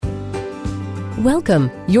Welcome.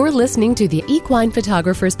 You're listening to the Equine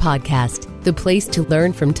Photographers Podcast, the place to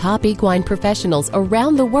learn from top equine professionals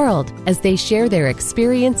around the world as they share their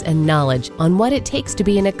experience and knowledge on what it takes to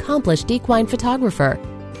be an accomplished equine photographer.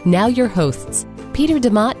 Now your hosts, Peter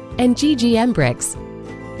DeMott and Gigi Embrex.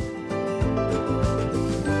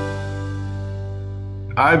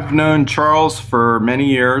 I've known Charles for many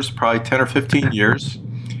years, probably 10 or 15 years.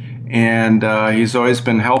 And he's always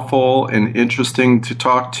been helpful and interesting to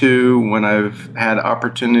talk to when I've had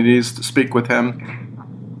opportunities to speak with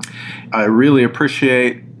him. I really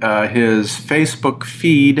appreciate his Facebook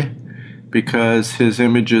feed because his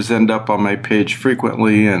images end up on my page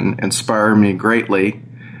frequently and inspire me greatly.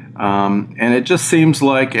 And it just seems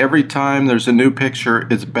like every time there's a new picture,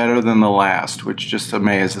 it's better than the last, which just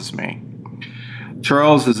amazes me.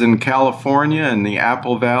 Charles is in California in the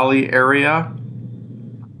Apple Valley area.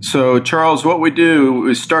 So, Charles, what we do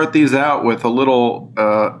is start these out with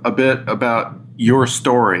a bit about your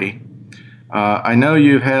story. I know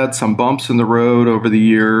you've had some bumps in the road over the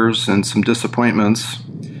years and some disappointments,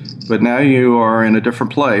 but now you are in a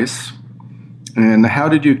different place. And how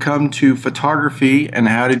did you come to photography and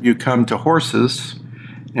how did you come to horses?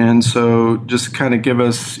 And so just kind of give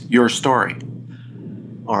us your story.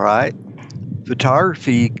 All right.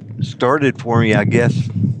 Photography started for me, I guess,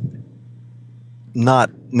 not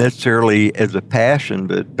necessarily as a passion,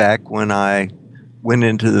 but back when I went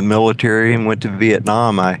into the military and went to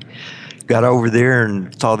Vietnam, I got over there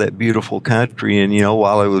and saw that beautiful country. And,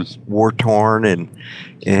 while it was war-torn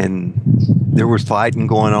and there was fighting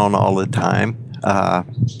going on all the time,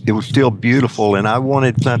 it was still beautiful. And I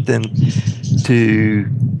wanted something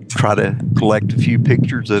to try to collect a few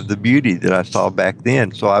pictures of the beauty that I saw back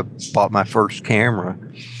then. So I bought my first camera.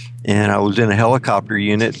 And I was in a helicopter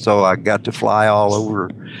unit, so I got to fly all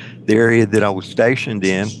over the area that I was stationed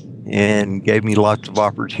in and gave me lots of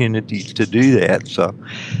opportunities to do that. So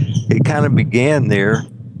it kind of began there.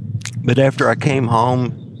 But after I came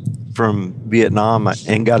home from Vietnam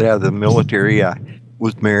and got out of the military, I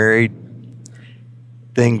was married.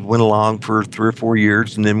 Things went along for 3 or 4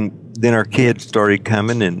 years, and then our kids started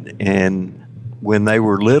coming. And when they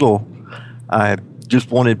were little, I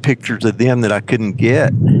just wanted pictures of them that I couldn't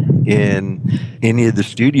get in any of the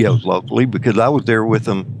studios locally because I was there with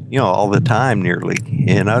them, all the time nearly.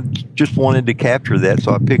 And I just wanted to capture that.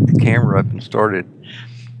 So I picked the camera up and started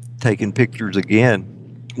taking pictures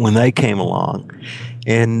again when they came along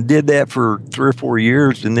and did that for 3 or 4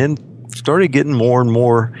 years and then started getting more and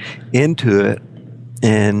more into it.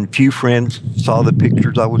 And a few friends saw the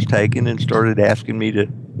pictures I was taking and started asking me to,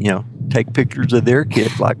 take pictures of their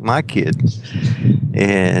kids like my kids.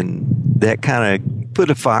 And that kind of put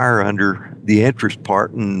a fire under the interest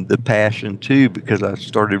part and the passion too, because I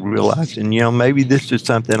started realizing, maybe this is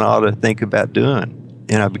something I ought to think about doing.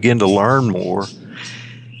 And I began to learn more.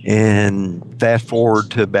 And fast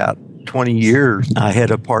forward to about 20 years, I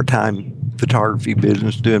had a part-time photography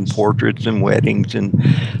business doing portraits and weddings and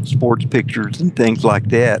sports pictures and things like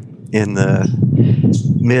that in the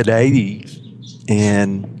mid-'80s.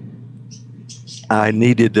 And I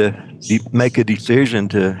needed to make a decision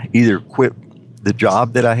to either quit the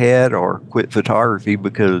job that I had or quit photography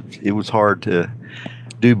because it was hard to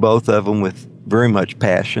do both of them with very much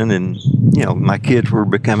passion. And, my kids were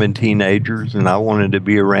becoming teenagers and I wanted to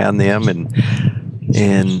be around them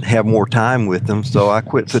and have more time with them. So I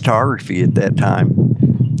quit photography at that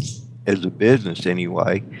time as a business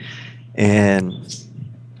anyway. And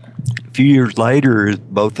a few years later, as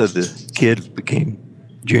both of the kids became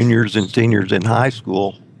juniors and seniors in high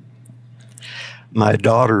school, my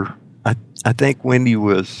daughter, I think Wendy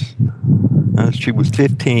she was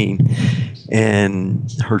 15,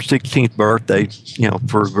 and her 16th birthday,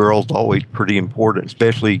 for a girl is always pretty important,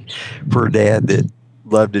 especially for a dad that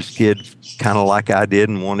loved his kids kind of like I did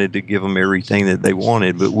and wanted to give them everything that they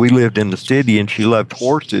wanted. But we lived in the city and she loved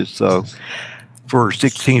horses. So for her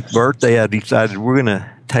 16th birthday, I decided we're going to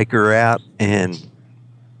take her out and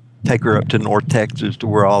take her up to North Texas to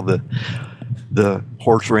where all the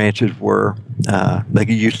horse ranches were. They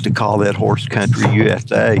used to call that Horse Country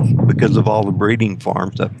USA because of all the breeding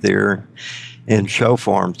farms up there and show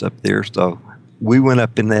farms up there. So we went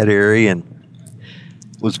up in that area and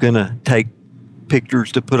was going to take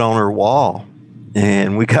pictures to put on her wall.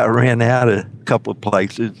 And we got ran out a couple of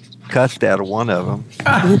places, cussed out of one of them.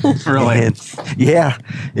 Really? And, yeah.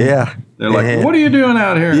 They're like, what are you doing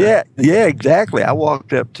out here? Yeah, exactly. I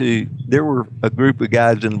walked up there were a group of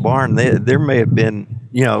guys in the barn. There may have been,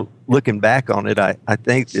 looking back on it, I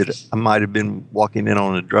think that I might have been walking in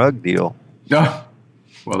on a drug deal. Oh,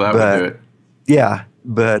 well, that would do it. Yeah,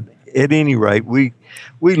 but at any rate, we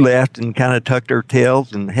left and kind of tucked our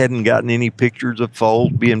tails and hadn't gotten any pictures of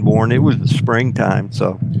foals being born. It was the springtime,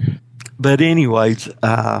 so. But anyways,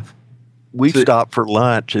 we stopped for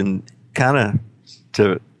lunch and kind of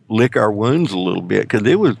to lick our wounds a little bit because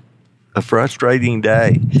it was a frustrating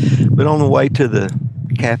day. But on the way to the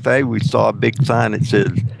cafe, we saw a big sign that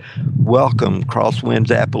says, "Welcome, Crosswinds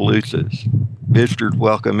Appaloosas. Visitors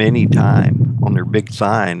welcome anytime," on their big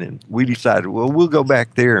sign. And we decided, well, we'll go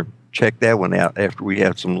back there and check that one out after we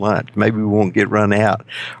have some lunch. Maybe we won't get run out,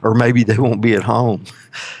 or maybe they won't be at home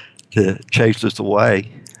to chase us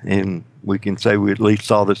away. And we can say we at least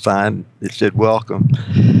saw the sign that said welcome.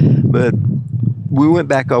 But we went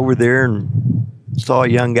back over there and saw a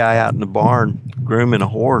young guy out in the barn grooming a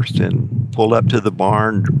horse, and pulled up to the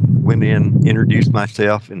barn, went in, introduced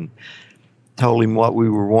myself, and told him what we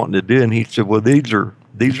were wanting to do. And he said, well, these are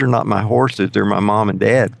not my horses. They're my mom and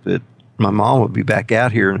dad, but my mom will be back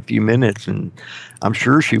out here in a few minutes, and I'm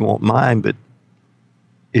sure she won't mind, but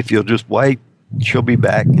if you'll just wait, she'll be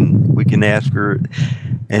back and we can ask her.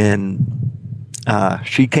 And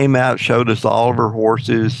she came out, showed us all of her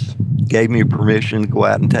horses, gave me permission to go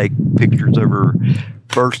out and take pictures of her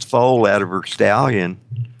first foal out of her stallion.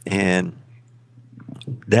 And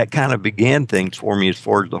that kind of began things for me as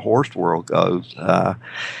far as the horse world goes.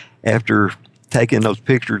 After taking those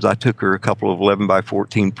pictures, I took her a couple of 11 by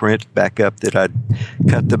 14 prints back up that I'd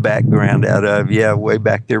cut the background out of, way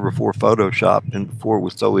back there before Photoshop and before it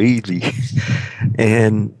was so easy,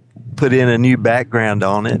 and put in a new background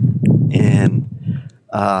on it. And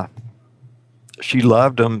she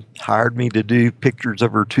loved them, hired me to do pictures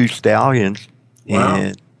of her two stallions. Wow.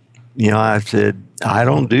 And, I said, I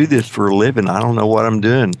don't do this for a living. I don't know what I'm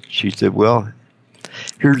doing. She said, well,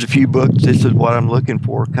 here's a few books. This is what I'm looking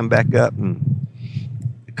for. Come back up in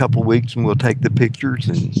a couple of weeks and we'll take the pictures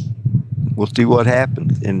and we'll see what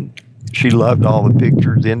happens. And she loved all the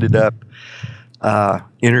pictures, ended up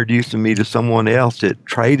introducing me to someone else that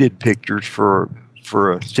traded pictures for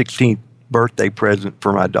a 16th birthday present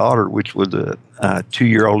for my daughter, which was a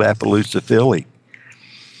 2-year-old Appaloosa filly.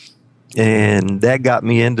 And that got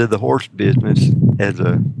me into the horse business as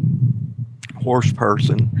a horse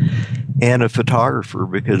person and a photographer,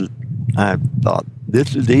 because I thought,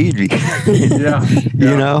 this is easy.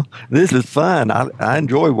 Yeah. This is fun. I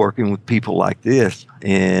enjoy working with people like this.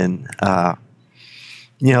 And,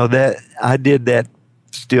 that I did that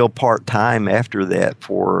still part-time after that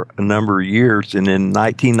for a number of years. And in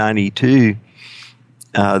 1992,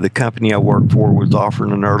 the company I worked for was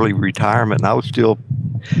offering an early retirement. And I was still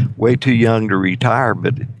way too young to retire,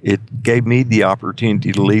 but it gave me the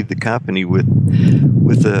opportunity to leave the company with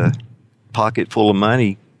a pocket full of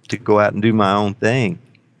money to go out and do my own thing.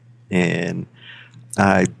 And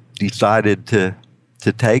I decided to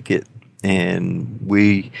take it, and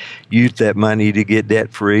we used that money to get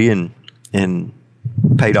debt free and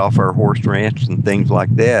paid off our horse ranch and things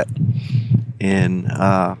like that. And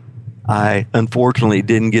I unfortunately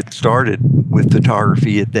didn't get started with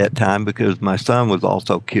photography at that time because my son was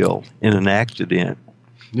also killed in an accident.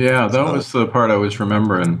 Yeah, that was the part I was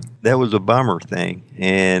remembering. That was a bummer thing.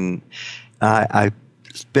 And I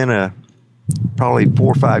spent probably 4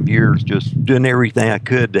 or 5 years just doing everything I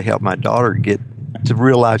could to help my daughter get to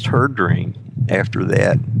realize her dream after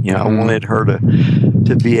that. I wanted her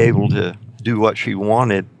to be able to do what she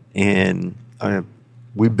wanted. And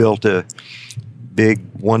we built a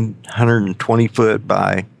big 120-foot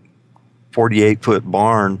by 48-foot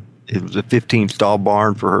barn. It was a 15-stall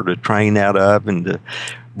barn for her to train out of and to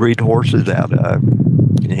breed horses out of.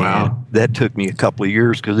 And wow. That took me a couple of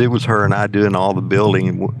years because it was her and I doing all the building.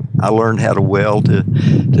 And I learned how to weld to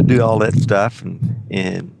do all that stuff.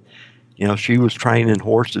 And she was training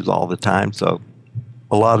horses all the time. So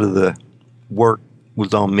a lot of the work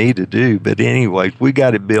was on me to do. But anyways, we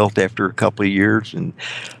got it built after a couple of years, and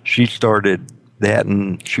she started that,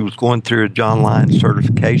 and she was going through a John Lyons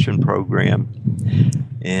certification program,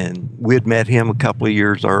 and we had met him a couple of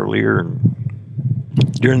years earlier. And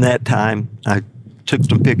during that time, I took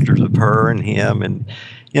some pictures of her and him, and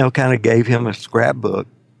kind of gave him a scrapbook,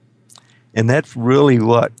 and that's really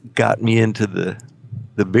what got me into the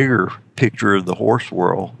bigger picture of the horse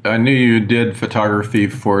world. I knew you did photography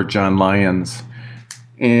for John Lyons,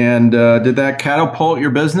 and did that catapult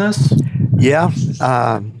your business? Yeah,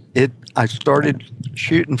 I started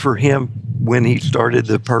shooting for him when he started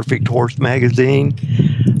the Perfect Horse magazine.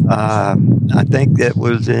 I think that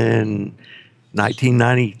was in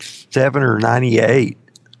 1997 or 98.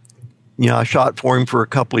 I shot for him for a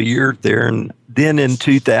couple of years there, and then in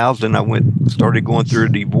 2000 I started going through a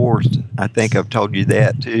divorce. I think I've told you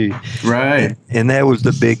that too. Right. And that was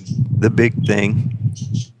the big thing.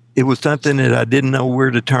 it was something that I didn't know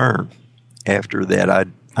where to turn after that.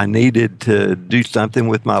 I needed to do something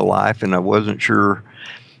with my life, and I wasn't sure.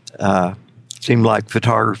 Seemed like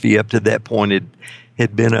photography up to that point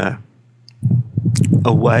had been a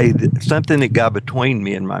way, something that got between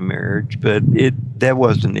me and my marriage, but that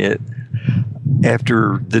wasn't it.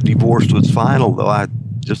 After the divorce was final, though, I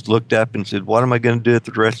just looked up and said, what am I going to do with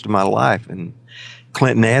the rest of my life? And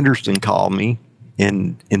Clinton Anderson called me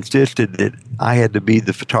and insisted that I had to be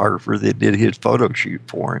the photographer that did his photo shoot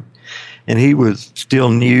for him. And he was still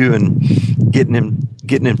new and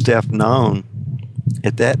getting himself known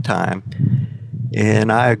at that time.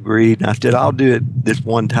 And I agreed. And I said, I'll do it this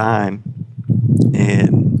one time.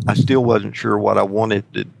 And I still wasn't sure what I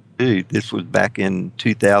wanted to do. This was back in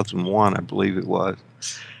 2001, I believe it was.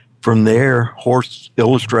 From there, Horse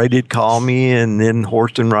Illustrated called me, and then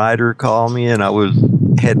Horse and Rider called me, and I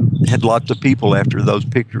had lots of people after those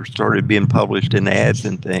pictures started being published in ads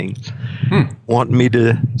and things, wanting me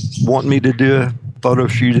to do a photo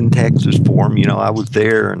shoot in Texas for them. I was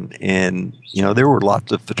there, and there were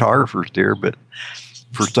lots of photographers there, but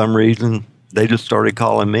for some reason they just started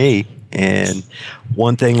calling me, and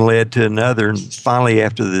one thing led to another, and finally,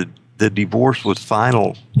 after the divorce was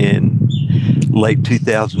final in late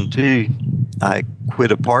 2002, I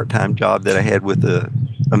quit a part-time job that I had with a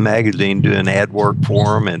magazine doing ad work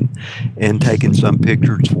for them and taking some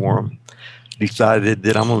pictures for them. Decided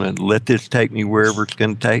that I'm going to let this take me wherever it's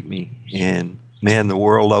going to take me. And man, the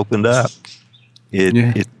world opened up.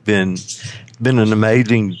 It's been an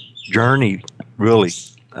amazing journey, really.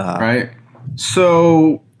 Right.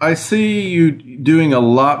 So I see you doing a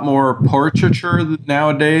lot more portraiture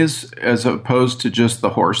nowadays as opposed to just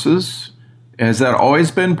the horses. Has that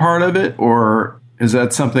always been part of it, or is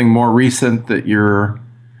that something more recent that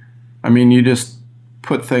you just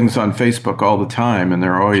put things on Facebook all the time, and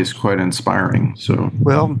they're always quite inspiring. So,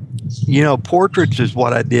 well, portraits is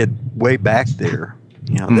what I did way back there.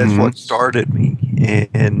 That's what started me.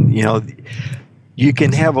 And you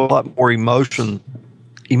can have a lot more emotional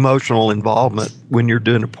involvement when you're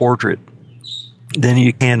doing a portrait than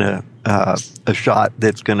you can a shot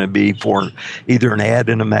that's going to be for either an ad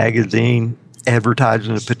in a magazine,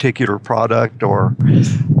 advertising a particular product, or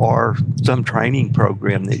some training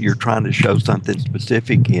program that you're trying to show something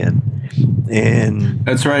specific in. And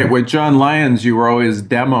that's right. With John Lyons, you were always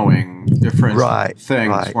demoing different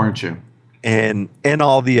things, weren't you? And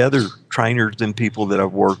all the other trainers and people that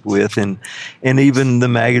I've worked with, and even the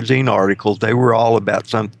magazine articles, they were all about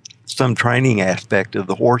some training aspect of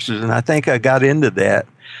the horses. And I think I got into that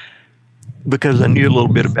because I knew a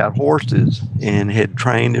little bit about horses and had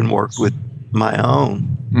trained and worked with my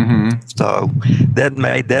own. So that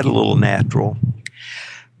made that a little natural.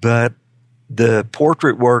 But the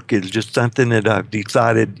portrait work is just something that I've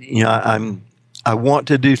decided, I want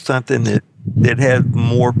to do something that has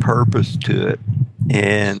more purpose to it.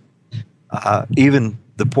 And even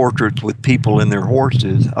the portraits with people and their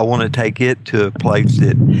horses, I want to take it to a place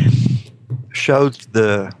that shows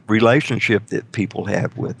the relationship that people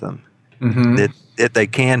have with them, that they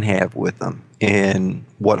can have with them, and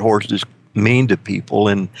what horses mean to people,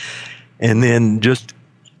 and then just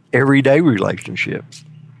everyday relationships.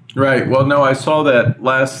 Right. Well, no, I saw that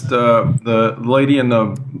last the lady in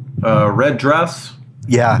the red dress.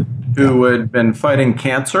 Yeah. Who had been fighting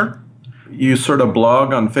cancer. You sort of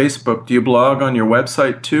blog on Facebook. Do you blog on your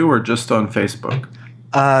website too, or just on Facebook?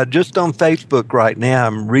 Just on Facebook right now.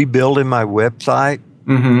 I'm rebuilding my website,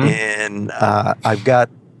 and I've got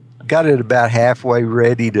it about halfway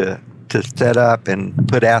ready to set up and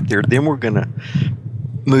put out there. Then we're going to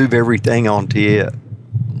move everything onto it,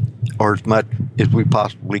 or as much as we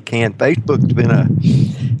possibly can. Facebook's been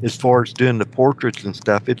as far as doing the portraits and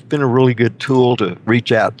stuff, it's been a really good tool to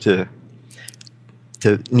reach out to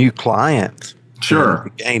new clients. Sure.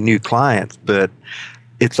 To gain new clients, but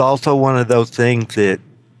it's also one of those things that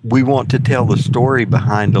we want to tell the story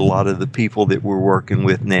behind a lot of the people that we're working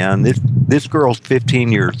with now. And this girl's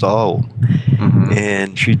 15 years old,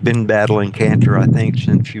 and she's been battling cancer, I think,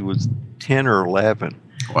 since she was 10 or 11.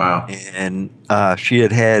 Wow. And she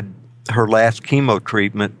had her last chemo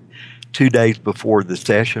treatment 2 days before the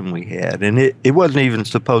session we had. And it wasn't even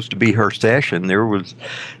supposed to be her session. There was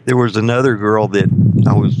another girl that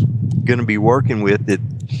I was going to be working with that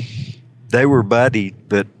they were buddied,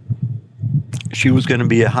 but she was going to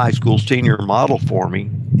be a high school senior model for me.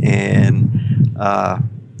 And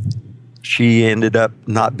she ended up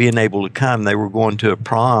not being able to come. They were going to a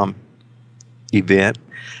prom event.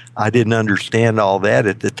 I didn't understand all that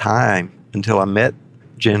at the time until I met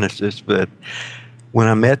Genesis, but when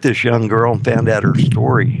I met this young girl and found out her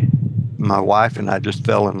story, my wife and I just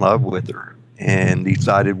fell in love with her. and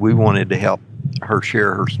decided we wanted to help her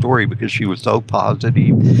share her story because she was so positive.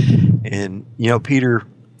 And, Peter,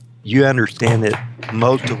 you understand that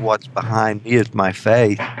most of what's behind me is my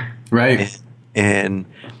faith. Right. And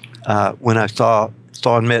when I saw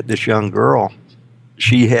and met this young girl,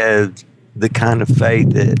 she has the kind of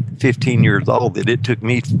faith at 15 years old that it took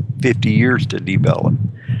me 50 years to develop.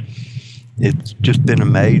 It's just been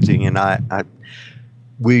amazing. And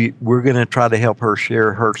we're going to try to help her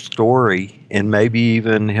share her story and maybe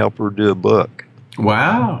even help her do a book.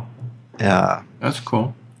 Wow. That's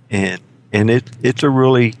cool. And it's a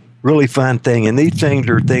really, really fun thing. And these things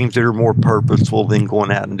are things that are more purposeful than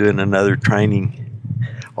going out and doing another training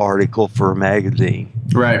article for a magazine.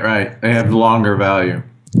 Right. They have longer value.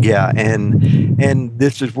 Yeah, and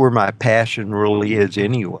this is where my passion really is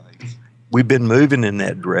anyway. We've been moving in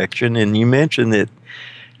that direction, and you mentioned that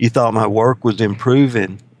you thought my work was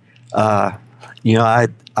improving. I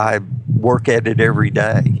work at it every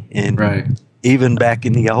day, and right. Even back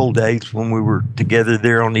in the old days when we were together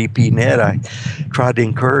there on EPNet, I tried to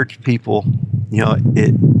encourage people.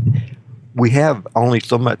 We have only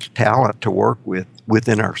so much talent to work with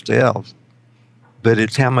within ourselves, but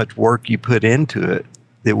it's how much work you put into it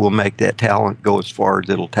that will make that talent go as far as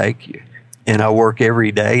it'll take you. And I work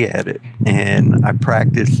every day at it, and I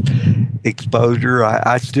practice exposure.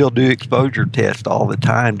 I still do exposure tests all the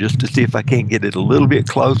time just to see if I can't get it a little bit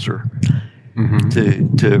closer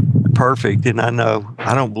to perfect. And I know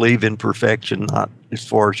I don't believe in perfection, not as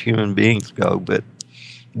far as human beings go, but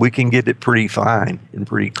we can get it pretty fine and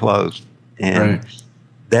pretty close. And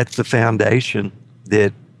that's the foundation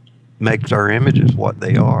that makes our images what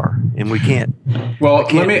they are, and we can't. Well,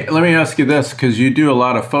 let me ask you this, because you do a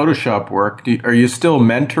lot of Photoshop work. Are you still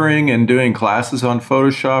mentoring and doing classes on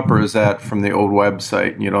Photoshop, or is that from the old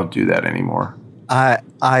website and you don't do that anymore?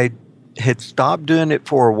 I had stopped doing it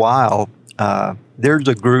for a while. There's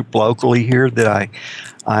a group locally here that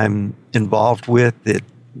I'm involved with that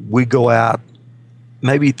we go out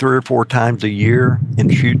maybe 3 or 4 times a year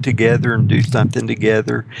and shoot together and do something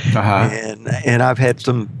together. And I've had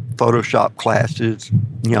some Photoshop classes,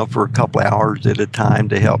 for a couple hours at a time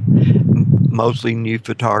to help mostly new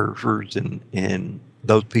photographers and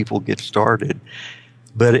those people get started.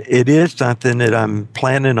 But it is something that I'm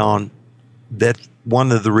planning on. That's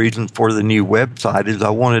one of the reasons for the new website is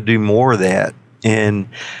I want to do more of that. And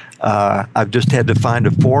I've just had to find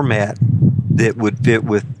a format that would fit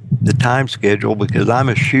with the time schedule because I'm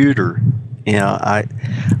a shooter. I'm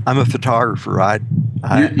a photographer.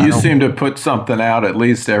 You seem to put something out at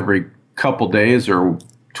least every couple days or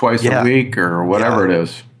twice a week or whatever it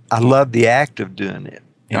is. I love the act of doing it.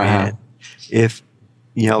 And if,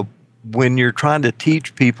 when you're trying to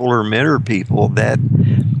teach people or mentor people, that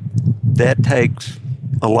takes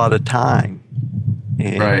a lot of time.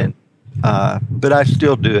 And, but I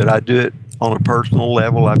still do it. I do it on a personal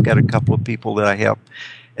level. I've got a couple of people that I help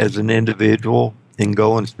as an individual and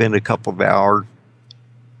go and spend a couple of hours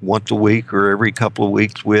once a week or every couple of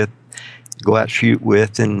weeks go out shoot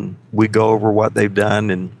with, and we go over what they've done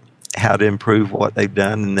and how to improve what they've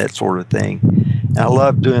done and that sort of thing. And I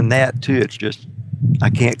love doing that too. It's just I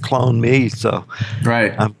can't clone me, so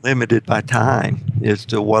I'm limited by time as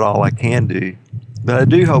to what all I can do. But I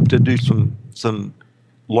do hope to do some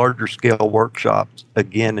larger scale workshops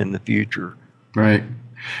again in the future. Right.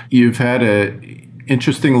 You've had a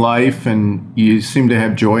interesting life, and you seem to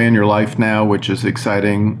have joy in your life now, which is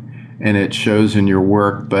exciting, and it shows in your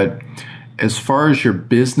work. But as far as your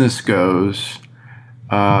business goes,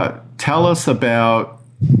 tell us about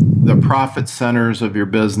the profit centers of your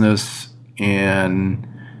business, and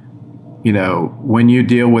when you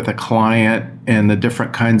deal with a client and the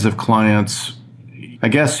different kinds of clients. I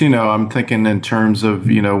guess, I'm thinking in terms of,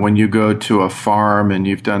 when you go to a farm and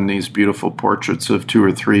you've done these beautiful portraits of 2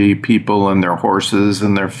 or 3 people and their horses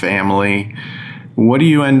and their family, what do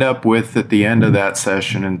you end up with at the end of that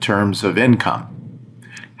session in terms of income?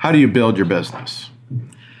 How do you build your business?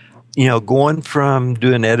 Going from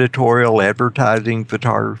doing editorial, advertising,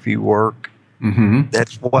 photography work,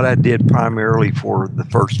 that's what I did primarily for the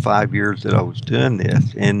first 5 years that I was doing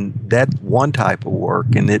this. And that's one type of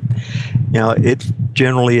work. And it's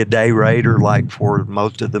generally a day rate, or like for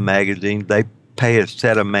most of the magazines, they pay a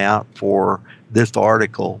set amount for this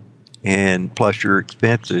article and plus your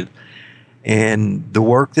expenses. And the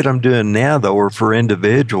work that I'm doing now, though, are for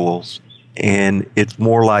individuals. And it's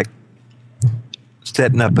more like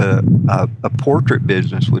setting up a portrait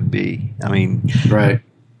business would be. I mean,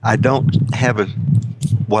 I don't have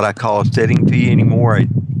what I call a setting fee anymore.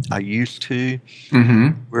 I used to,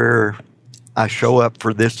 where I show up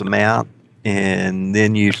for this amount and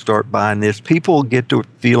then you start buying this. People get to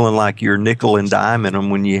feeling like you're nickel and diming them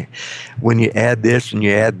when you add this and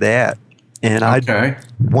you add that. And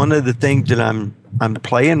one of the things that I'm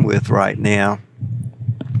playing with right now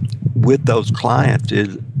with those clients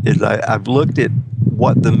is I've looked at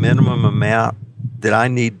what the minimum amount that I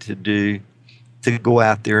need to do to go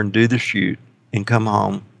out there and do the shoot and come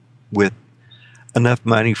home with enough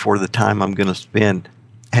money for the time I'm going to spend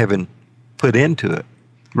having put into it.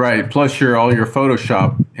 Right. Plus all your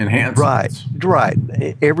Photoshop enhancements. Right.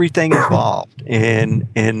 Everything involved. And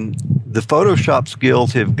the Photoshop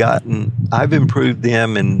skills I've improved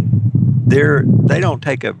them, and they don't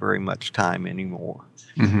take up very much time anymore.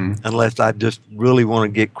 Mm-hmm. Unless I just really want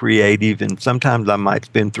to get creative. And sometimes I might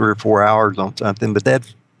spend 3 or 4 hours on something, but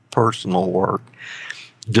that's personal work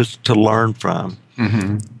just to learn from.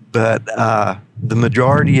 Mm-hmm. But the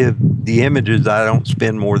majority of the images I don't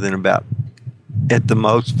spend more than about, at the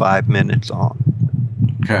most, 5 minutes on.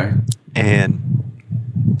 Okay.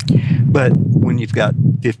 But when you've got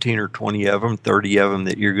 15 or 20 of them, 30 of them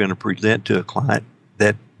that you're going to present to a client,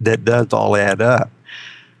 that does all add up.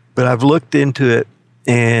 But I've looked into it,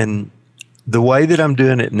 and the way that I'm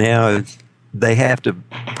doing it now is they have to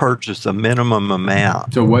purchase a minimum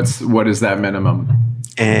amount. So what is that minimum?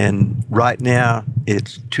 And right now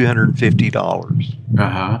it's $250.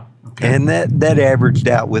 Uh-huh. Okay. And that averaged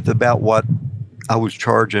out with about what I was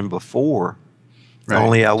charging before. Right.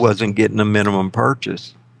 Only I wasn't getting a minimum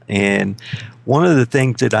purchase. And one of the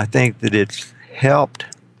things that I think that it's helped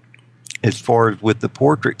as far as with the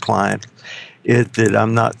portrait clients is that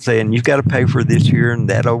I'm not saying you've got to pay for this here and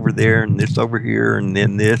that over there and this over here and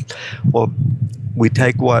then this. Well, we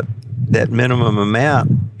take that minimum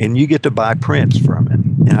amount and you get to buy prints from it.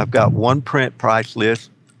 And I've got one print price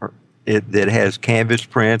list that has canvas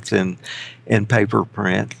prints and paper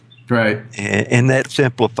prints. Right. And that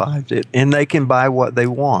simplifies it. And they can buy what they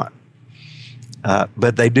want.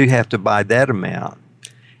 But they do have to buy that amount.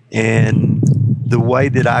 And the way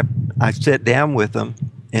that I sit down with them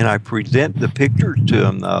and I present the pictures to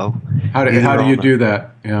them, though. How do you do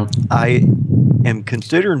that? Yeah. I am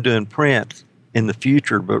considering doing prints in the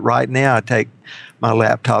future, but right now I take my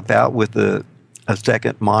laptop out with a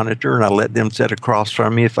second monitor and I let them sit across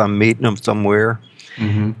from me if I'm meeting them somewhere.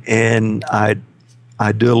 Mm-hmm. And I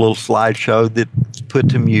do a little slideshow that's put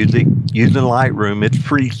to music using Lightroom. It's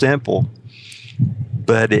pretty simple,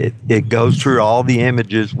 but it goes through all the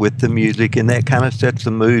images with the music, and that kind of sets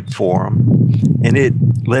the mood for them. And it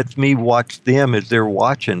lets me watch them as they're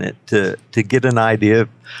watching it to get an idea of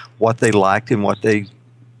what they liked and what they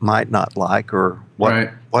might not like, or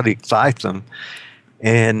what excites them.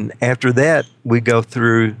 And after that, we go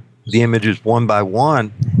through the images one by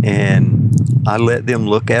one, and I let them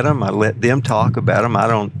look at them. I let them talk about them. I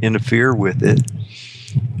don't interfere with it.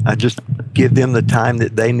 I just give them the time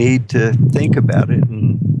that they need to think about it,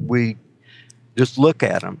 and we just look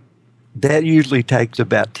at them. That usually takes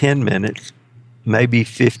about 10 minutes, maybe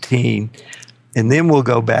 15, and then we'll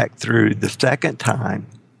go back through the second time,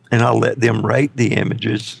 and I'll let them rate the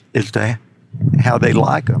images as to how they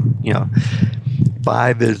like them.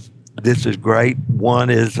 5 is, this is great, 1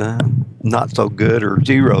 is not so good, or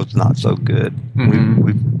 0 is not so good.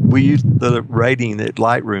 Mm-hmm. We use the rating that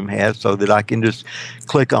Lightroom has so that I can just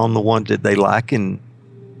click on the ones that they like and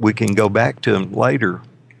we can go back to them later.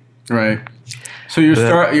 Right. So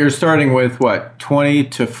you're starting with what, 20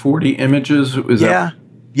 to 40 images?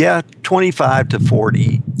 Yeah, 25 to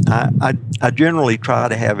 40. I generally try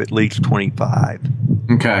to have at least 25.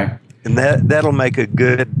 Okay. And that'll make a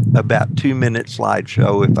good about 2-minute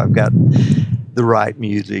slideshow if I've got the right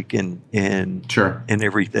music and sure, and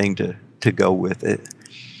everything to go with it.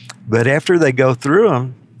 But after they go through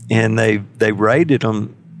them and they rated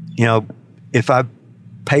them, if I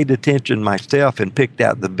paid attention myself and picked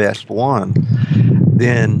out the best one,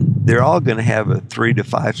 then they're all going to have a 3 to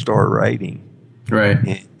 5 star rating.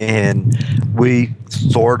 Right. And we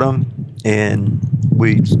sort them, and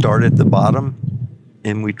we start at the bottom,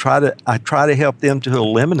 and I try to help them to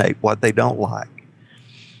eliminate what they don't like.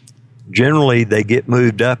 Generally, they get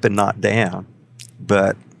moved up and not down.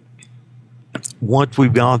 But once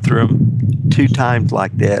we've gone through them 2 times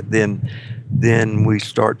like that, then we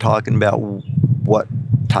start talking about what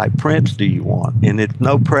type prints do you want, and it's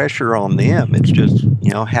no pressure on them. It's just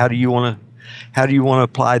how do you want to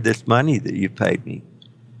apply this money that you paid me?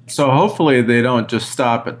 So hopefully they don't just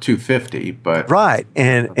stop at $250, but right,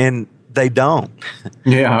 and they don't.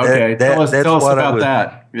 Yeah. Okay. Tell us about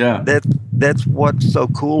that. Yeah. That's what's so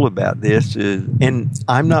cool about this is, and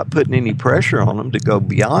I'm not putting any pressure on them to go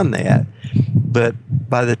beyond that. But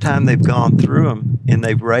by the time they've gone through them and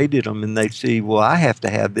they've rated them, and they see, well, I have to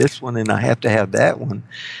have this one and I have to have that one.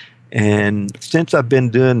 And since I've been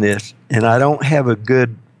doing this, and I don't have a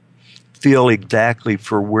good feel exactly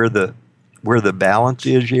for where the balance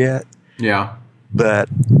is yet. Yeah. But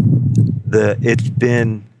the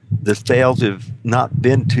sales have not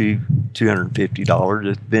been to $250.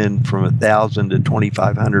 It's been from $1,000 to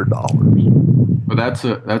 $2,500.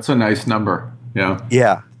 Well, that's a nice number. Yeah.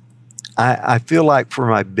 Yeah. I feel like for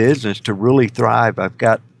my business to really thrive, I've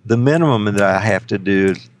got the minimum that I have to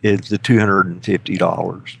do is the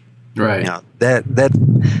 $250. Right. You know,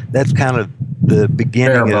 that's kind of the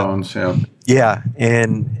beginning. Bare bones. Yeah. Yeah,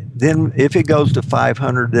 and then if it goes to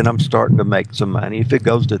 $500, then I'm starting to make some money. If it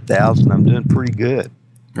goes to $1,000, I'm doing pretty good.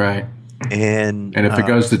 Right. And if it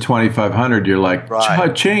goes to $2,500, you're like,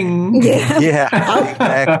 cha-ching. Yeah,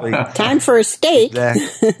 exactly. Time for a steak.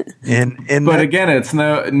 Exactly. But again, it's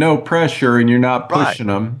no pressure, and you're not pushing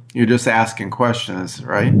them. You're just asking questions,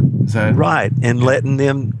 right? Is that right? And letting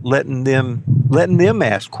them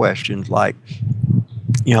ask questions like,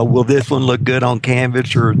 you know, will this one look good on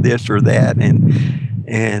canvas or this or that?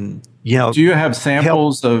 And you know, do you have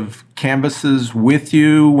samples of canvases with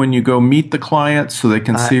you when you go meet the clients so they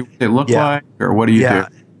can see what they look like, or what do you do?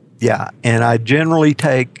 Yeah, and I generally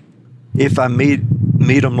take, if I meet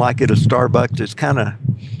them like at a Starbucks, it's kind of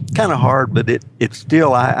hard, but it's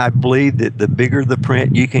still, I believe that the bigger the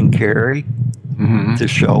print you can carry to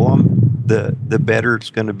show them, the better it's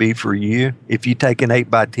going to be for you. If you take an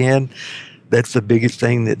 8x10, that's the biggest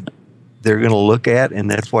thing that they're going to look at, and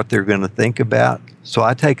that's what they're going to think about. So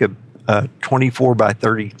I take a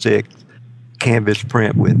 24x36 canvas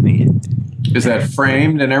print with me. Is that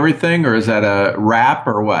framed and everything, or is that a wrap,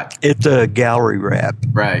 or what? It's a gallery wrap.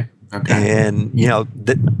 Right. Okay. And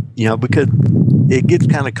because it gets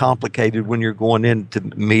kind of complicated when you're going in to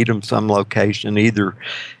meet them some location. Either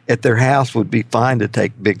at their house would be fine to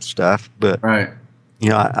take big stuff, but right. You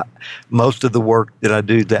know, most of the work that I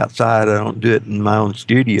do is outside. I don't do it in my own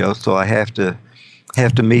studio, so I have to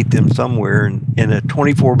meet them somewhere. And a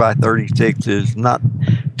 24x36 is not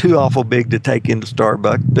too awful big to take into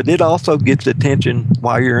Starbucks, but it also gets attention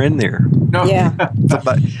while you're in there. No. Yeah.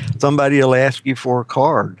 Somebody will ask you for a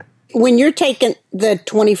card. When you're taking the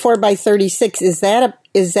 24x36, is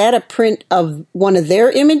that a print of one of their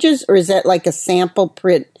images, or is that like a sample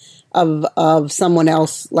print of someone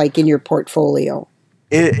else, like in your portfolio?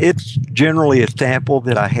 It's generally a sample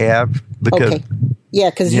that I have because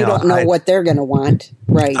because you don't know what they're going to want,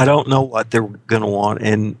 right? I don't know what they're going to want,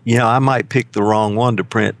 and I might pick the wrong one to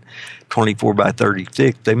print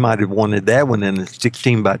 24x36. They might have wanted that one in a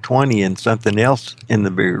 16x20 and something else in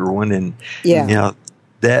the bigger one, and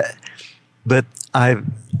that. But I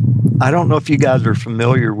don't know if you guys are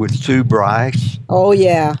familiar with Sue Bryce. Oh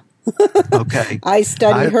yeah. Okay. I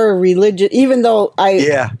study her religion, even though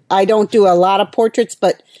I don't do a lot of portraits,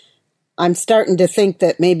 but I'm starting to think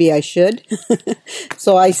that maybe I should.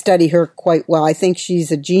 So I study her quite well. I think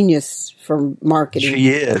she's a genius for marketing.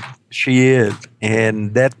 She is.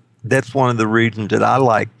 And that's one of the reasons that I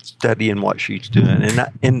like studying what she's doing.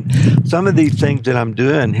 And some of these things that I'm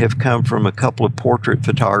doing have come from a couple of portrait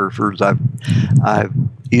photographers I've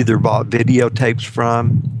either bought videotapes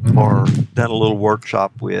from or done a little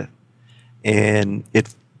workshop with. And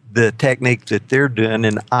it's the techniques that they're doing.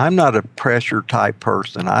 And I'm not a pressure type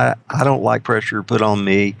person. I don't like pressure put on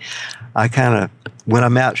me. I kind of, when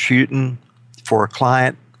I'm out shooting for a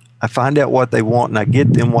client, I find out what they want and I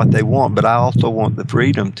get them what they want, but I also want the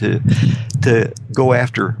freedom to go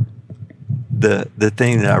after the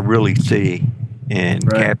thing that I really see and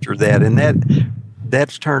capture that. And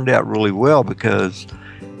that's turned out really well because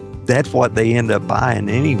that's what they end up buying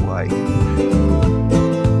anyway.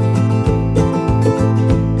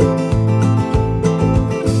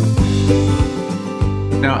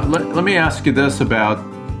 Now, let me ask you this about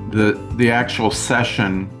the actual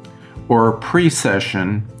session or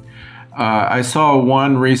pre-session. I saw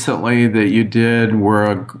one recently that you did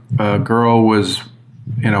where a girl was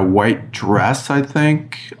in a white dress, I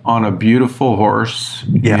think, on a beautiful horse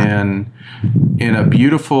and in a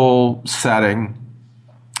beautiful setting.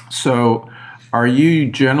 So are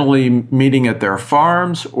you generally meeting at their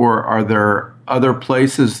farms, or are there other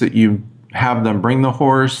places that you have them bring the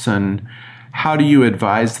horse? And how do you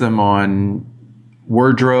advise them on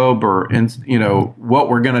wardrobe or, what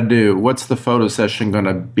we're going to do? What's the photo session going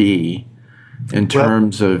to be in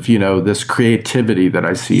terms of, this creativity that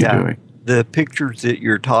I see you doing? The pictures that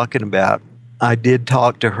you're talking about, I did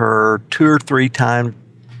talk to her 2 or 3 times,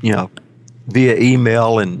 via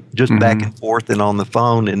email and just back and forth and on the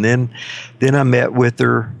phone. And then I met with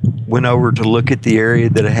her, went over to look at the area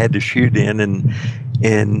that I had to shoot in, and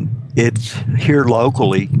it's here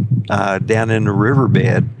locally, down in the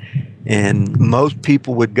riverbed. And most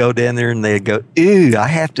people would go down there and they'd go, "Ew, I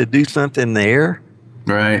have to do something there."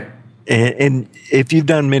 Right. And if you've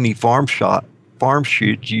done many farm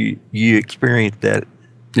shoots, you experience that.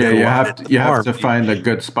 Yeah, you have to find a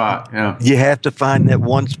good spot. Yeah, you have to find that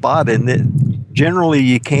one spot, and generally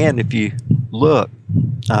you can if you look.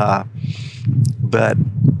 But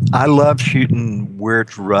I love shooting where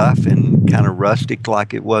it's rough and kind of rustic,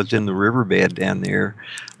 like it was in the riverbed down there.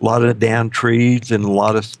 A lot of down trees and a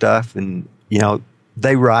lot of stuff, and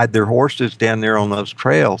they ride their horses down there on those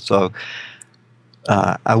trails. So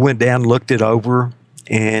I went down, looked it over,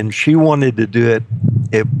 and she wanted to do it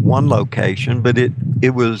at one location, but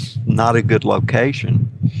it was not a good location.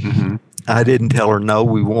 Mm-hmm. I didn't tell her, no,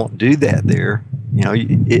 we won't do that there.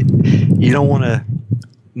 You don't want to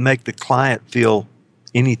make the client feel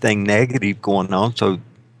anything negative going on. So,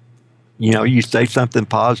 you say something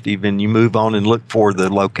positive and you move on and look for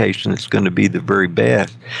the location that's going to be the very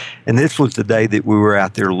best. And this was the day that we were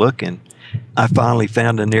out there looking. I finally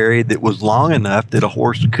found an area that was long enough that a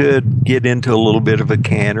horse could get into a little bit of a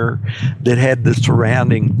canter, that had the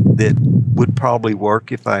surrounding that would probably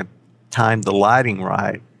work if I timed the lighting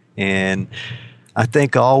right. And I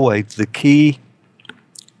think always the key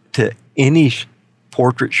to any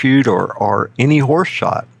portrait shoot or any horse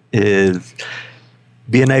shot is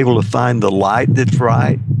being able to find the light that's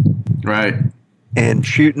right. Right. And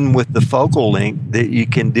shooting with the focal length that you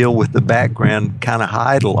can deal with the background, kind of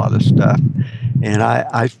hide a lot of stuff. And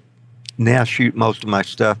I now shoot most of my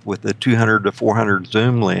stuff with a 200 to 400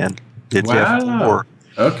 zoom lens. It's f4.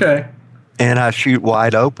 Okay. And I shoot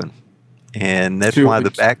wide open. And that's why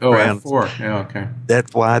the background. F4. Yeah, okay.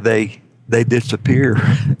 That's why they disappear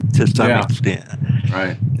to some extent.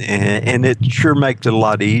 Right. And it sure makes it a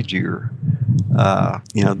lot easier. But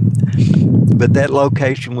that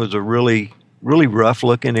location was a really rough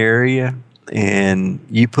looking area, and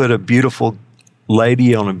you put a beautiful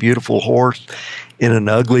lady on a beautiful horse in an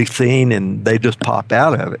ugly scene and they just pop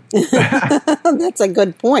out of it. That's a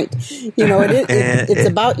good point. It's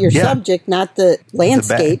about your subject, not the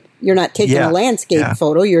landscape. You're not taking a landscape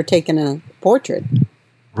photo, you're taking a portrait.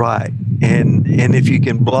 Right. And if you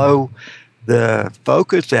can blow the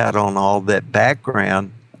focus out on all that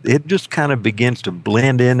background, it just kind of begins to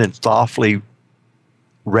blend in and softly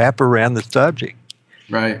wrap around the subject.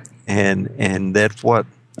 Right. And that's what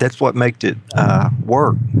makes it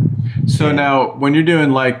work. So now when you're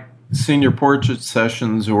doing like senior portrait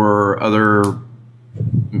sessions or other,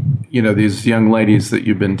 these young ladies that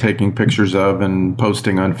you've been taking pictures of and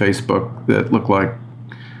posting on Facebook that look like,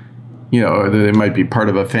 they might be part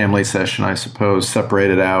of a family session, I suppose,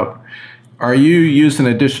 separated out. Are you using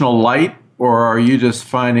additional light, or are you just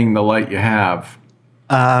finding the light you have?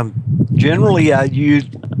 Generally, I use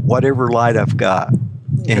whatever light I've got.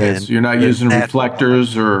 Okay, so you're not using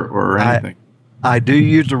reflectors or anything? I do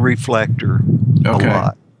use a reflector a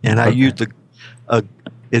lot. And I use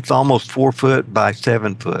it's almost 4 foot by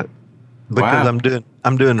 7 foot because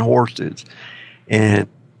I'm doing horses. And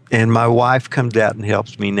my wife comes out and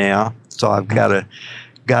helps me now. So I've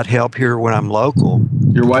got help here when I'm local.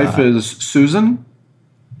 Your wife is Susan?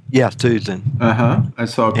 Yeah, Susan. Uh-huh. I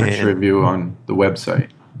saw a picture of you on the website.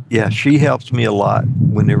 Yeah, she helps me a lot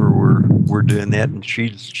whenever we're doing that, and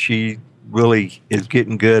she really is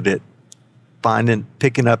getting good at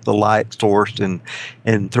picking up the light source and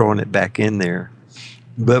throwing it back in there.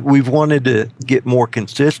 But we've wanted to get more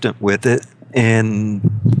consistent with it, and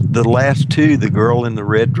the last two, the girl in the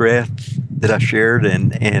red dress that I shared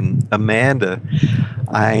and Amanda,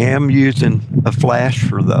 I am using a flash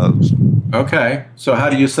for those. Okay. So how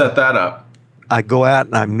do you set that up? I go out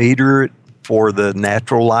and I meter it for the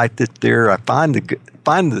natural light that's there. I find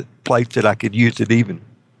the place that I could use it even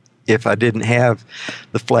if I didn't have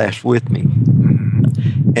the flash with me.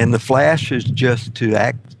 And the flash is just to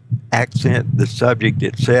accent the subject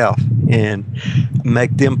itself and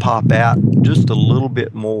make them pop out just a little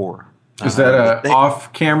bit more. Is that an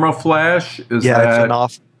off-camera flash?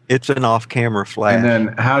 It's an off-camera flash. And then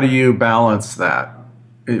how do you balance that?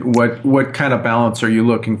 What kind of balance are you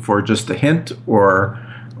looking for? Just a hint, or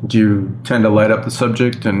do you tend to light up the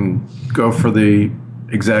subject and go for the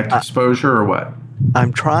exact exposure, or what?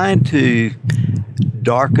 I'm trying to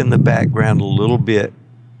darken the background a little bit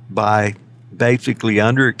by basically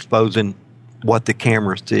underexposing what the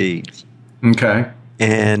camera sees. Okay.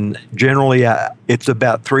 And generally, it's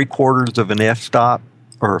about 3/4 of an f-stop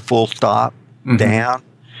or a full stop down.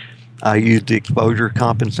 I use the exposure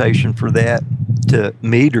compensation for that to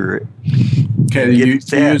meter it. Okay, you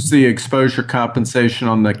use the exposure compensation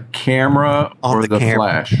on the camera or the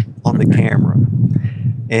flash? On the camera.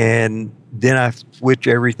 And then I switch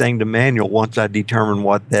everything to manual once I determine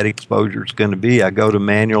what that exposure is going to be. I go to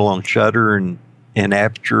manual on shutter and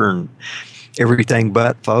aperture and everything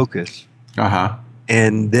but focus. Uh-huh.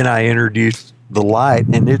 And then I introduce the light,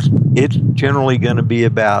 and it's generally going to be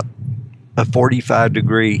about a 45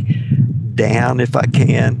 degree down if I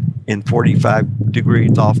can, and 45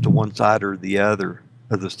 degrees off to one side or the other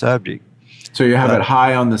of the subject. So you have it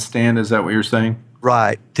high on the stand, is that what you're saying?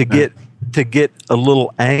 Right. To get a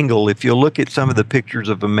little angle. If you look at some of the pictures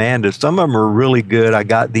of Amanda, some of them are really good. I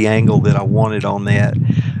got the angle that I wanted on that.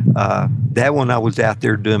 That one I was out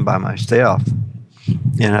there doing by myself,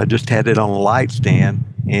 and I just had it on a light stand,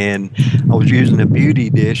 and I was using a beauty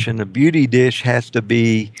dish, and a beauty dish has to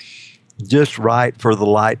be just right for the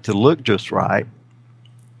light to look just right.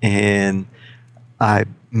 And I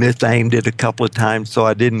misaimed it a couple of times, so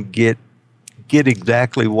I didn't get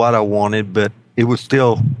exactly what I wanted, but it was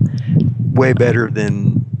still way better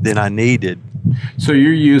than I needed. So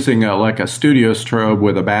you're using like a studio strobe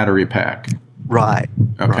with a battery pack, right?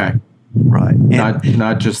 Okay, right.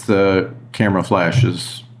 Not just the camera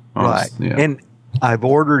flashes, right? Yeah. And I've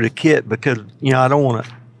ordered a kit because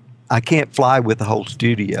I can't fly with the whole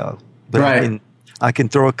studio, but right. I can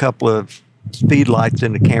throw a couple of speed lights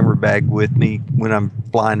in the camera bag with me when I'm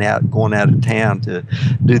going out of town to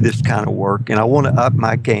do this kind of work, and I want to up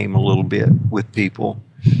my game a little bit with people.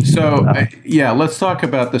 So let's talk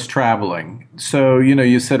about this traveling. So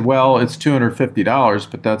you said, well, it's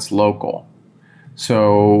 $250, but that's local.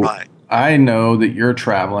 So right. I know that you're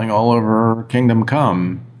traveling all over Kingdom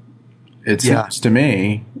Come. It seems to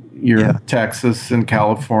me you're in Texas and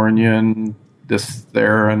California and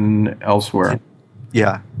there and elsewhere.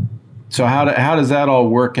 Yeah. So how does that all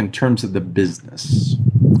work in terms of the business?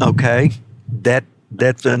 Okay,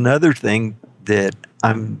 that's another thing that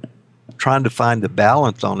I'm trying to find the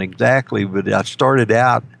balance on exactly. But I started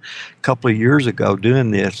out a couple of years ago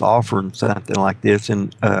doing this, offering something like this,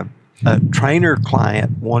 and a trainer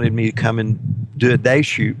client wanted me to come and do a day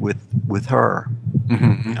shoot with her.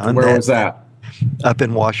 Mm-hmm. Where was that? Up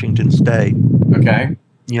in Washington State. Okay.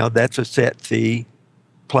 That's a set fee.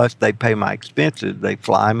 Plus, they pay my expenses. They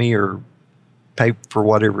fly me or pay for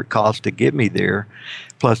whatever it costs to get me there,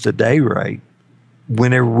 plus a day rate.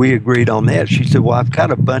 Whenever we agreed on that, she said, well, I've got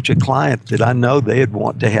a bunch of clients that I know they'd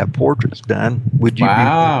want to have portraits done. Would you be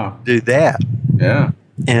able to do that? Yeah.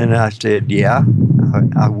 And I said, yeah,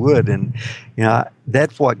 I would. And,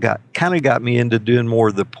 that's what got me into doing more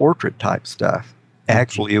of the portrait type stuff.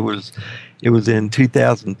 Actually, it was in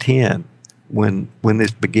 2010 when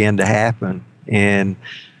this began to happen. And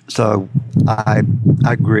so I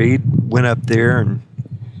agreed, went up there, and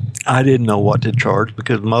I didn't know what to charge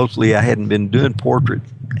because mostly I hadn't been doing portraits,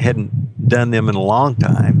 hadn't done them in a long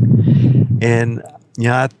time. And,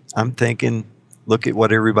 I'm thinking, look at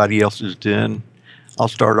what everybody else is doing. I'll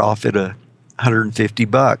start off at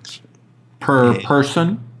 $150 per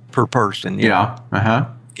person. Per person, yeah. Uh-huh.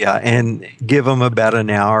 Yeah, and give them about an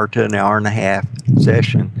hour to an hour and a half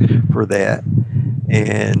session for that.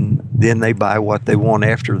 And then they buy what they want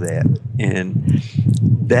after that. And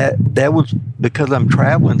that was because I'm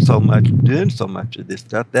traveling so much, doing so much of this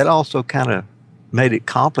stuff. That also kind of made it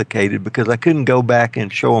complicated because I couldn't go back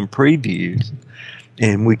and show them previews,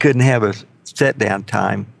 and we couldn't have a set down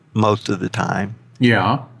time most of the time.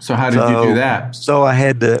 Yeah. So how did you do that? So I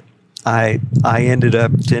had to. I ended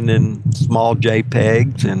up sending small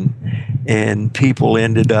JPEGs, and people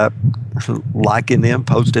ended up liking them,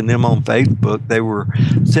 posting them on Facebook. They were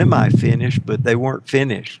semi-finished, but they weren't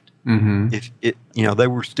finished. Mm-hmm. They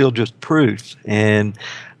were still just proofs. And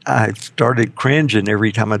I started cringing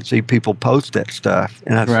every time I'd see people post that stuff.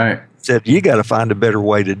 And I said, you got to find a better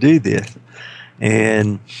way to do this.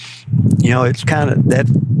 And, it's kind of that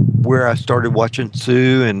where I started watching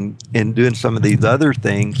Sue and doing some of these other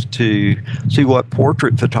things to see what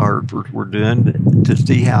portrait photographers were doing to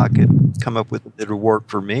see how I could come up with it that would work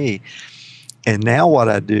for me. And now what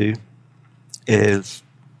I do is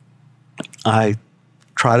I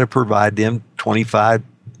try to provide them 25,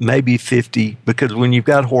 maybe 50, because when you've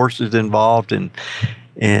got horses involved and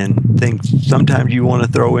things, sometimes you want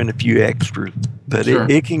to throw in a few extras. But sure.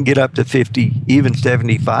 it can get up to 50, even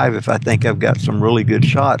 75 if I think I've got some really good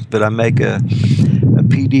shots. But I make a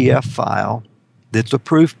PDF file that's a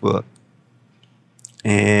proof book.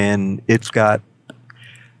 And it's got...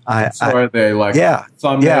 are they like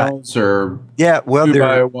thumbnails or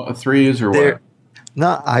 2x3s or what?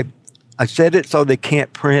 No, I set it so they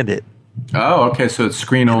can't print it. Oh, okay, so it's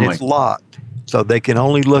screen only. And it's locked, so they can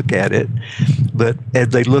only look at it. But as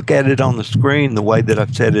they look at it on the screen, the way that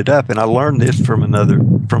I've set it up, and I learned this from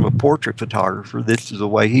a portrait photographer. This is the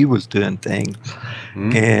way he was doing things.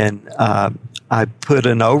 And I put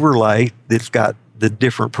an overlay that's got the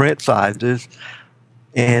different print sizes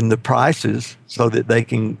and the prices so that they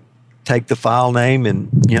can take the file name and,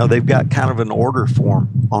 they've got kind of an order form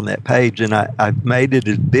on that page. And I've made it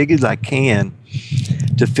as big as I can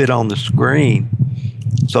to fit on the screen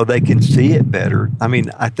so they can see it better. I mean,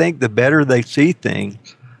 I think the better they see things,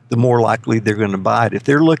 the more likely they're going to buy it. If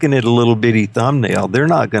they're looking at a little bitty thumbnail, they're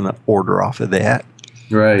not going to order off of that.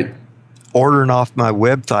 Right. Ordering off my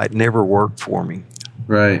website never worked for me.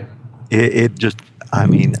 Right. It just, I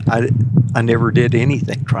never did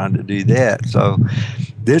anything trying to do that. So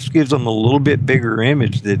this gives them a little bit bigger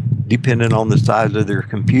image that, depending on the size of their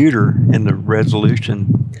computer and the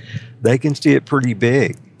resolution, they can see it pretty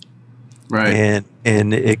big. Right.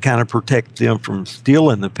 And it kind of protects them from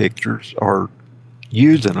stealing the pictures or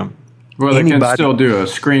using them. Well, they can still do a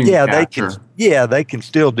screen capture. They can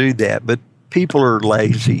still do that, but people are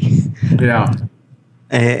lazy. Yeah.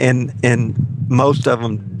 And most of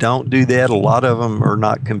them don't do that. A lot of them are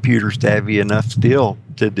not computer savvy enough still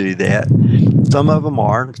to do that. Some of them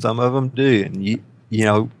are, and some of them do. And,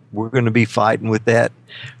 we're going to be fighting with that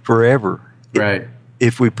forever. Right.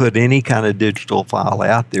 If we put any kind of digital file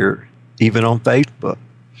out there, even on Facebook.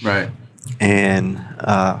 Right. And,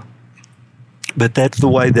 but that's the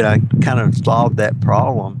way that I kind of solved that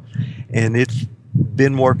problem. And it's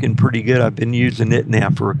been working pretty good. I've been using it now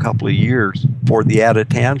for a couple of years for the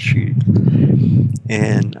out-of-town shoot.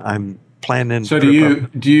 And I'm planning. So do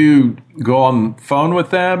you go on phone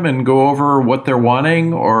with them and go over what they're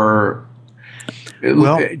wanting, or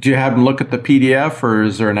do you have them look at the PDF, or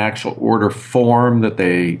is there an actual order form that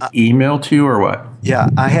they email to you, or what? Yeah,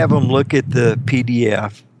 I have them look at the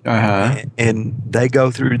PDF. And they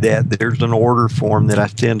go through that. There's an order form that I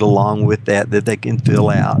send along with that they can fill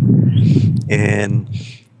out. And,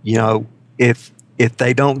 if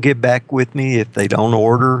they don't get back with me, if they don't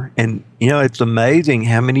order, and, it's amazing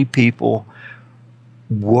how many people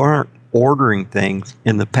weren't ordering things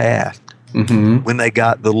in the past when they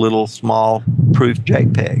got the little small proof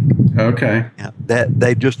JPEG. Okay. That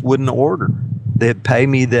they just wouldn't order. They'd pay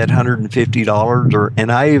me that $150,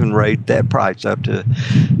 and I even raised that price up to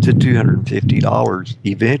 $250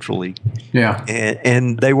 eventually. Yeah.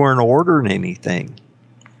 And they weren't ordering anything.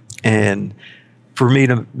 And for me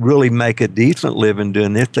to really make a decent living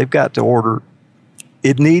doing this, they've got to order.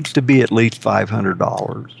 It needs to be at least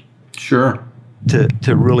 $500. Sure.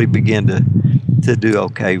 To really begin to do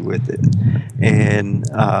okay with it. And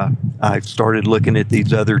I started looking at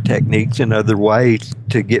these other techniques and other ways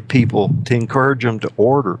to get people, to encourage them to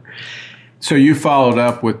order. So you followed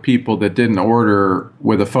up with people that didn't order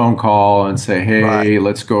with a phone call and say, hey,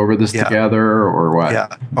 let's go over this together, or what? Yeah.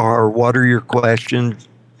 Or what are your questions?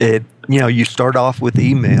 You start off with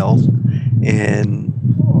emails, and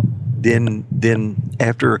then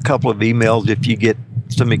after a couple of emails, if you get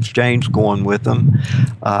some exchange going with them,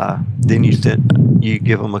 then you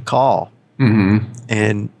give them a call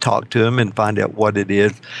and talk to them and find out what it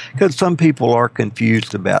is, because some people are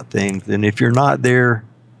confused about things, and if you're not there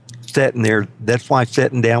sitting there, that's why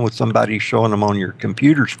sitting down with somebody showing them on your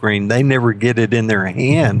computer screen, they never get it in their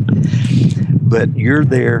hand, but you're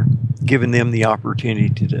there giving them the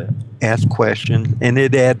opportunity to ask questions, and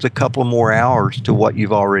it adds a couple more hours to what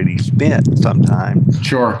you've already spent sometimes.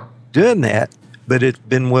 Sure. Doing that. But it's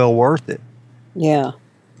been well worth it. Yeah.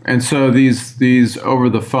 And so these over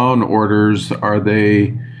the phone orders, are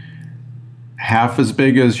they half as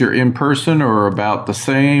big as your in person, or about the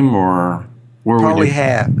same, or probably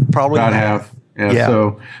half? Probably about half. Yeah.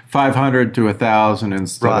 So 500 to 1,000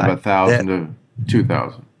 instead of 1,000 to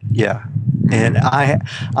 2,000. Yeah. And I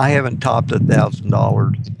haven't topped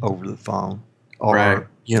 $1,000 over the phone, or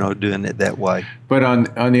doing it that way. But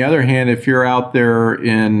on the other hand, if you're out there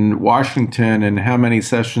in Washington, and how many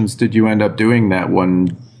sessions did you end up doing that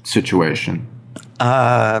one situation?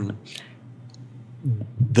 The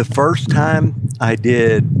first time I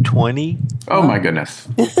did 20. Oh my goodness!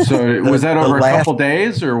 So was that over a couple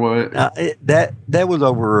days, or what? That was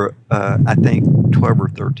over I think 12 or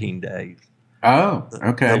 13 days. Oh,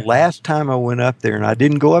 okay. The last time I went up there, and I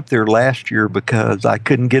didn't go up there last year because I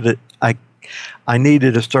couldn't get it. I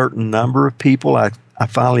needed a certain number of people. I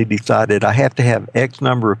finally decided I have to have X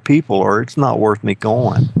number of people, or it's not worth me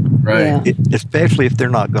going. Right. Yeah. Especially if they're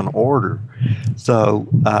not going to order. So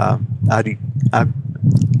I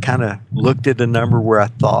kind of looked at a number where I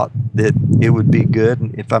thought that it would be good,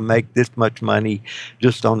 and if I make this much money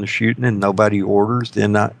just on the shooting and nobody orders,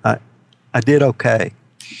 then I did okay.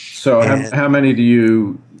 So how many do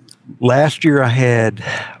you? Last year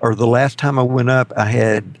the last time I went up, I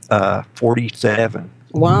had 47.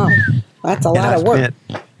 Wow, that's a lot of work.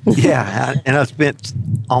 Yeah, and I spent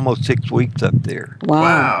almost 6 weeks up there.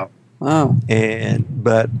 Wow.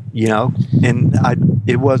 But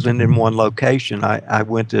it wasn't in one location. I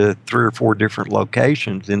went to 3 or 4 different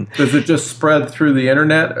locations. And does it just spread through the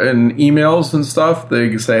internet and emails and stuff?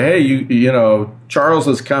 They say, hey, you know, Charles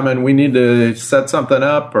is coming. We need to set something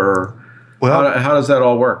up, or how does that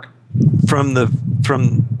all work? From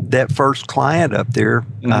that first client up there,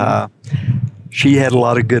 she had a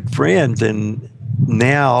lot of good friends, and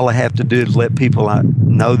now all I have to do is let people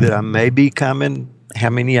know that I may be coming, how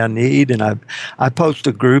many I need, and I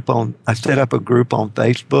set up a group on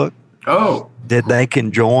Facebook. Oh, that they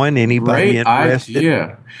can join, anybody interested.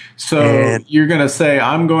 Idea. So you're going to say,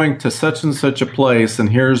 I'm going to such and such a place, and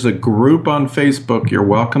here's a group on Facebook. You're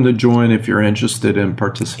welcome to join if you're interested in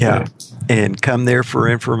participating. Yeah, and come there for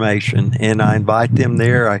information. And I invite them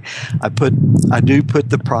there. I do put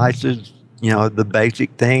the prices, the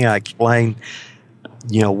basic thing. I explain,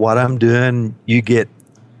 what I'm doing. You get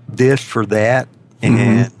this for that,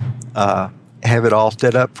 and have it all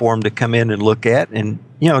set up for them to come in and look at and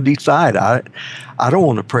decide. I don't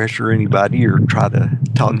want to pressure anybody or try to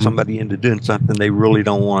talk somebody into doing something they really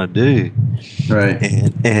don't want to do.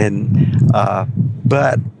 Right.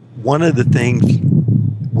 But one of the things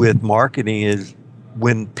with marketing is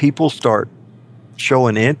when people start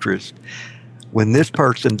showing interest, when this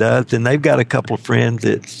person does, and they've got a couple of friends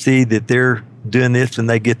that see that they're doing this and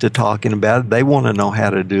they get to talking about it, they want to know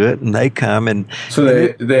how to do it, and they come and so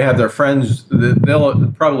they have their friends.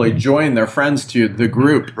 They'll probably join their friends to the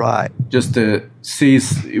group, right? Just to see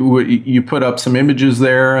you put up some images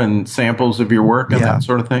there and samples of your work and that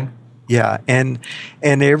sort of thing. Yeah, and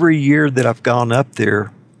every year that I've gone up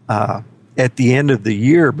there, at the end of the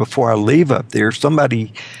year before I leave up there,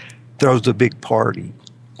 somebody throws a big party.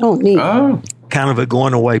 Oh, neat. Oh. Kind of a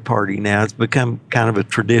going away party now. It's become kind of a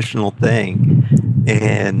traditional thing.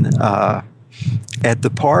 And at the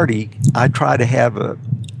party, I try to have a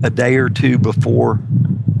day or two before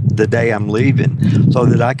the day I'm leaving so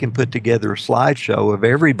that I can put together a slideshow of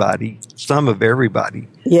everybody, some of everybody.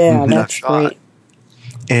 Yeah, that's great.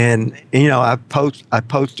 And, I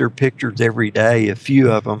post their pictures every day, a few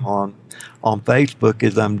of them on Facebook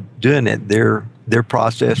as I'm doing it. They're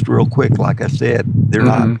processed real quick, like I said. They're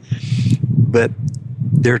not, but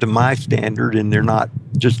they're to my standard, and they're not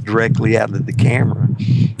just directly out of the camera.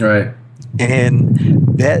 Right. And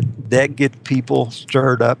that gets people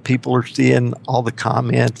stirred up. People are seeing all the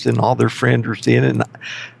comments, and all their friends are seeing it. And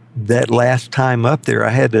that last time up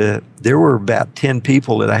there, there were about 10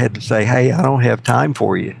 people that I had to say, hey, I don't have time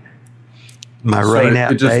for you. My rain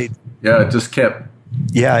out date. Yeah, it just kept.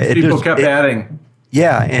 Yeah, people kept adding.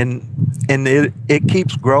 Yeah, and it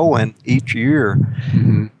keeps growing each year.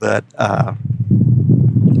 But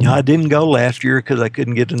I didn't go last year because I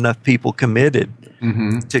couldn't get enough people committed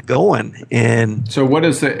to going. And so, what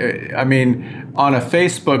is it? I mean, on a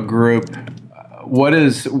Facebook group, what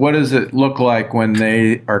does it look like when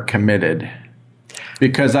they are committed?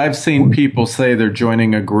 Because I've seen people say they're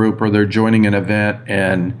joining a group or they're joining an event,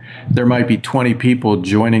 and there might be 20 people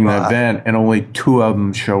joining the event, and only 2 of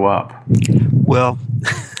them show up. Well,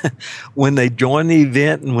 when they join the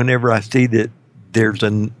event, and whenever I see that there's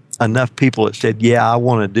enough people that said, yeah, I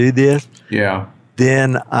want to do this,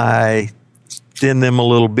 then I send them a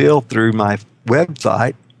little bill through my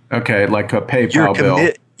website. Okay, like a PayPal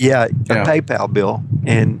bill. Yeah, a PayPal bill.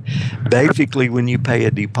 And basically when you pay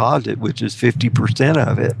a deposit, which is 50%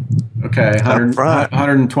 of it. Okay,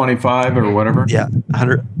 125 or whatever? Yeah,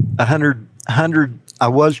 100. I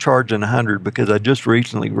was charging 100 because I just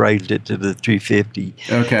recently raised it to the 250.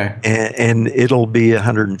 Okay. And it'll be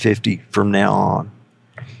 150 from now on.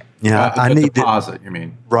 I need deposit, you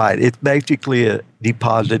mean? Right. It's basically a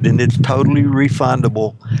deposit, and it's totally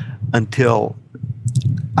refundable until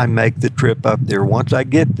I make the trip up there. Once I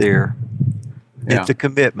get there, it's a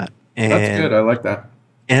commitment. And that's good. I like that.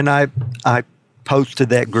 And I post to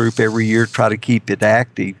that group every year, try to keep it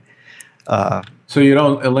active. So you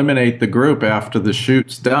don't eliminate the group after the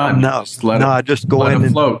shoot's done? No, I just go in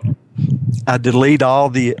and float. I delete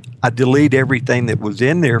everything that was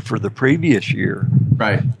in there for the previous year.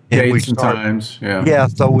 Right. Dates and times. Yeah. Yeah,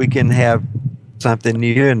 so we can have something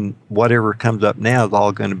new, and whatever comes up now is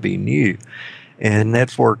all going to be new. And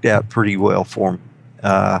that's worked out pretty well for me.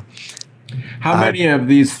 How many of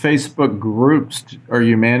these Facebook groups are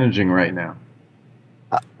you managing right now?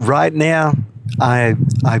 Right now,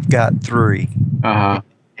 I've got 3. Uh-huh.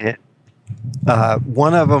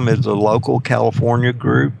 One of them is a local California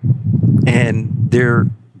group, and they're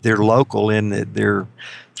local in that they're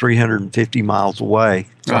 350 miles away.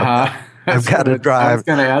 So I've got to drive. I was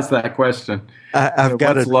going to ask that question. I've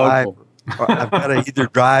got to drive I've got to either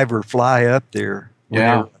drive or fly up there.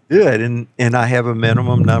 Yeah. Good, and I have a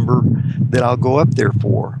minimum number that I'll go up there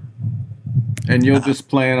for. And you'll just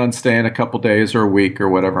plan on staying a couple days or a week or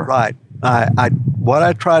whatever. Right. What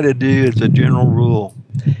I try to do as a general rule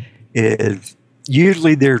is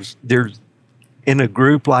usually there's in a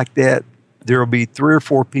group like that, there'll be 3 or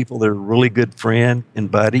 4 people that are really good friend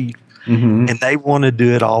and buddy, and they want to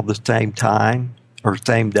do it all the same time or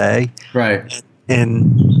same day. Right.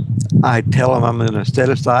 And I tell them I'm going to set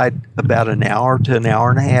aside about an hour to an hour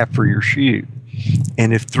and a half for your shoot.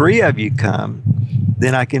 And if 3 of you come,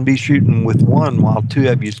 then I can be shooting with 1 while 2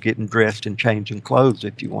 of you's getting dressed and changing clothes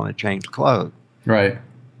if you want to change clothes. Right.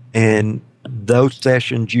 And those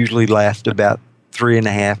sessions usually last about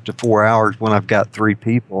 3.5 to 4 hours when I've got 3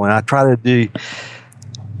 people. And I try to do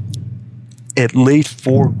at least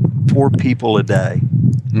four people a day.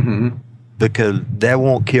 Because that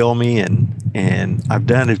won't kill me, and I've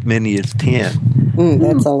done as many as 10.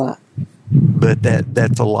 That's a lot. But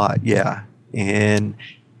that's a lot, yeah. And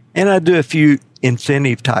I do a few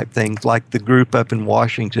incentive type things, like the group up in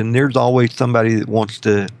Washington. There's always somebody that wants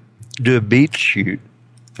to do a beach shoot.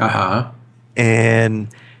 And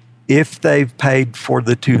if they've paid for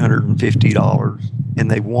the $250 and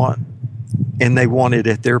they want it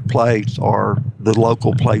at their place or the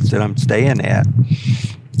local place that I'm staying at,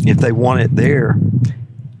 if they want it there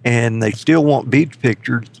and they still want beach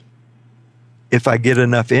pictures, if I get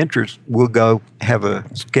enough interest, we'll go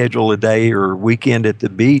schedule a day or a weekend at the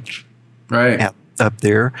beach up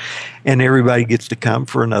there, and everybody gets to come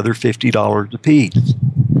for another $50 a piece.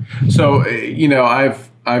 So,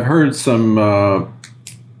 I've heard some,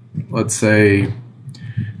 let's say,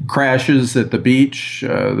 crashes at the beach.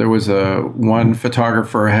 There was one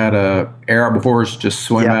photographer had a Arab horse just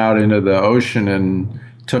swim out into the ocean, and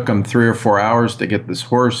took them 3 or 4 hours to get this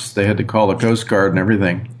horse. They had to call the Coast Guard and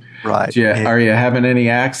everything. Right. Are you having any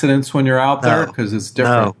accidents when you're out there? Because it's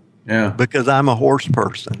different. No. Yeah. Because I'm a horse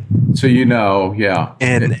person. So yeah.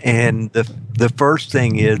 And the first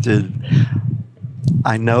thing is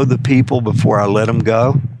I know the people before I let them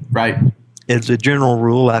go. Right. As a general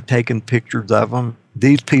rule, I've taken pictures of them.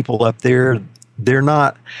 These people up there, we're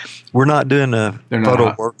not doing a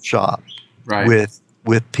photo workshop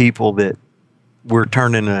with people that we're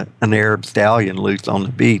turning an Arab stallion loose on the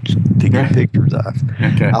beach to get pictures of.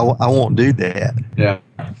 Okay. I won't do that. Yeah.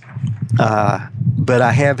 But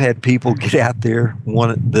I have had people get out there.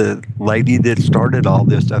 The lady that started all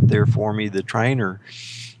this up there for me, the trainer,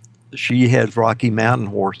 she has Rocky Mountain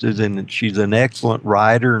horses, and she's an excellent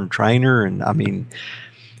rider and trainer. And I mean,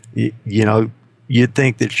 you'd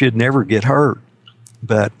think that she'd never get hurt,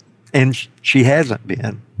 and she hasn't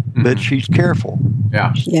been. But she's careful.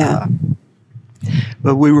 Yeah. Yeah.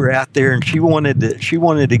 But we were out there, and she wanted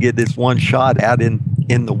to get this one shot out in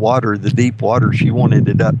the water, the deep water. She wanted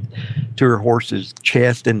it up to her horse's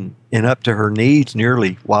chest and up to her knees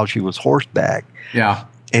nearly while she was horseback. Yeah.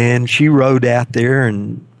 And she rode out there,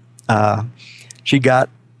 and she got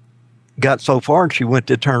so far, and she went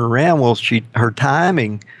to turn around. Well, her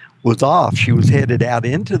timing was off. She was headed out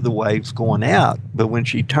into the waves going out, but when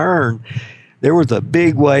she turned, there was a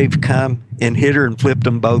big wave come and hit her and flipped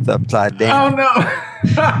them both upside down. Oh,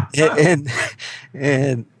 no.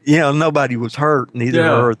 and nobody was hurt, neither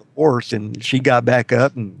her or the horse. And she got back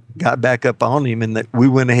up on him, and we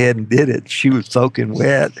went ahead and did it. She was soaking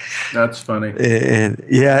wet. That's funny.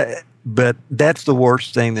 And but that's the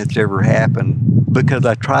worst thing that's ever happened, because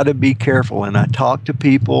I try to be careful, and I talk to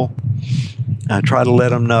people. I try to let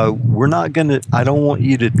them know I don't want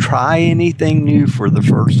you to try anything new for the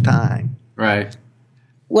first time. Right.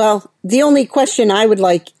 Well, the only question I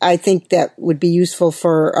think that would be useful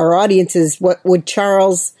for our audience is, what would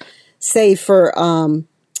Charles say for,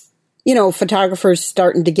 photographers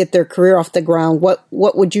starting to get their career off the ground? What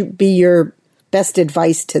would be your best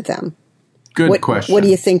advice to them? Good question. What do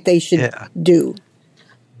you think they should do?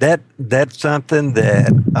 That's something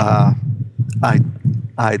that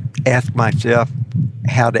I ask myself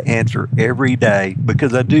how to answer every day,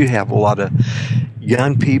 because I do have a lot of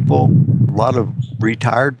young people, a lot of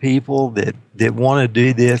retired people that want to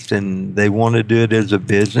do this, and they want to do it as a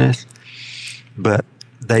business, but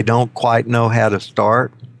they don't quite know how to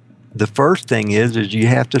start. The first thing is you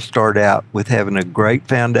have to start out with having a great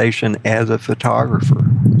foundation as a photographer.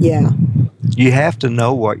 Yeah. You have to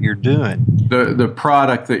know what you're doing. The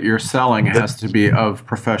product that you're selling has to be of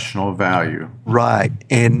professional value. Right.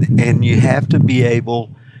 And you have to be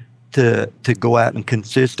able to go out and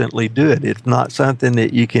consistently do it. It's not something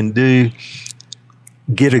that you can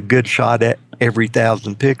get a good shot at every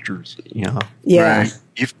 1,000 pictures, Yeah. Right.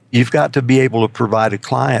 You've got to be able to provide a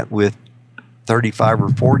client with 35 or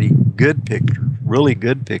 40 good pictures, really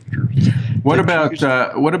good pictures. What about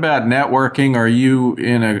networking? Are you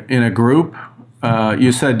in a group?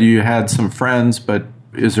 You said you had some friends, but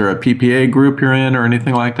is there a PPA group you're in or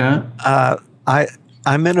anything like that?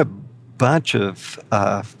 I'm in a bunch of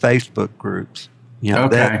Facebook groups.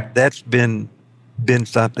 Okay. That's been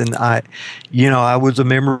something. I was a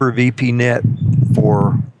member of EPNet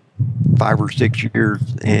for 5 or 6 years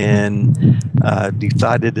and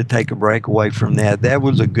decided to take a break away from that. That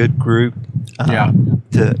was a good group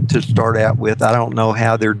to start out with. I don't know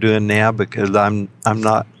how they're doing now because I'm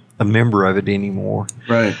not a member of it anymore.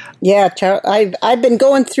 Right. Yeah, Charles, I've been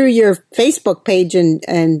going through your Facebook page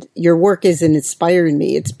and your work is inspiring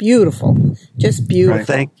me. It's beautiful, just beautiful. I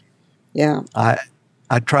think. Yeah. I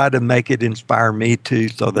try to make it inspire me too,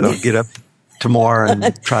 so that I'll get up tomorrow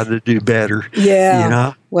and try to do better.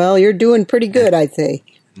 Yeah. Well, you're doing pretty good, I'd say.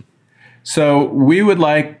 So we would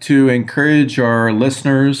like to encourage our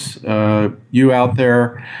listeners, you out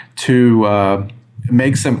there, to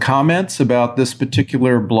make some comments about this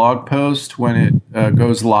particular blog post when it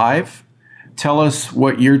goes live. Tell us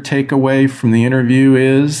what your takeaway from the interview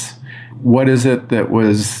is. What is it that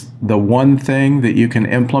was the one thing that you can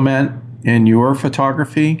implement in your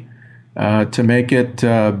photography to make it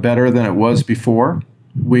better than it was before?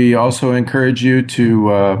 We also encourage you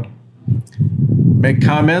to make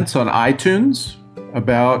comments on iTunes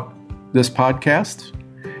about this podcast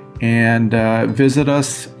and visit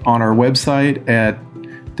us on our website at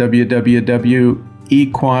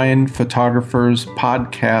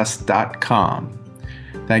www.equinephotographerspodcast.com.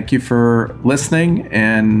 Thank you for listening,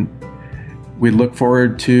 and we look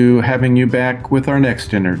forward to having you back with our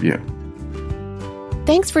next interview.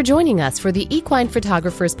 Thanks for joining us for the Equine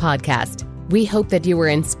Photographers Podcast. We hope that you were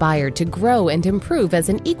inspired to grow and improve as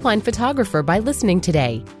an equine photographer by listening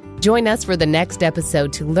today. Join us for the next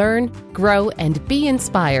episode to learn, grow, and be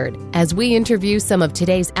inspired as we interview some of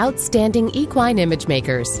today's outstanding equine image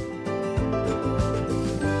makers.